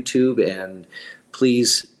on YouTube, and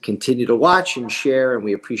please continue to watch and share, and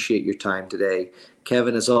we appreciate your time today.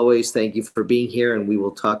 Kevin, as always, thank you for being here, and we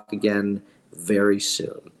will talk again very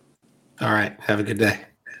soon. All right. Have a good day.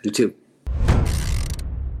 You too.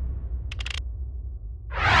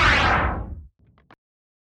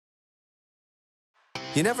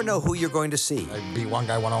 You never know who you're going to see. I beat one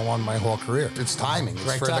guy one-on-one my whole career. It's timing.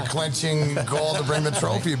 It's for the clinching goal to bring the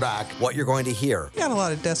trophy back. What you're going to hear. You got a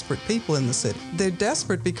lot of desperate people in the city. They're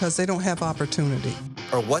desperate because they don't have opportunity.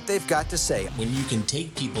 Or what they've got to say. When you can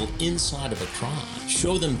take people inside of a crime,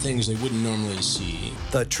 show them things they wouldn't normally see.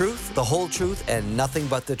 The truth, the whole truth, and nothing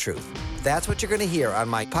but the truth. That's what you're going to hear on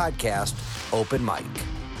my podcast, Open Mic.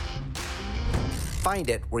 Find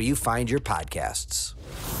it where you find your podcasts.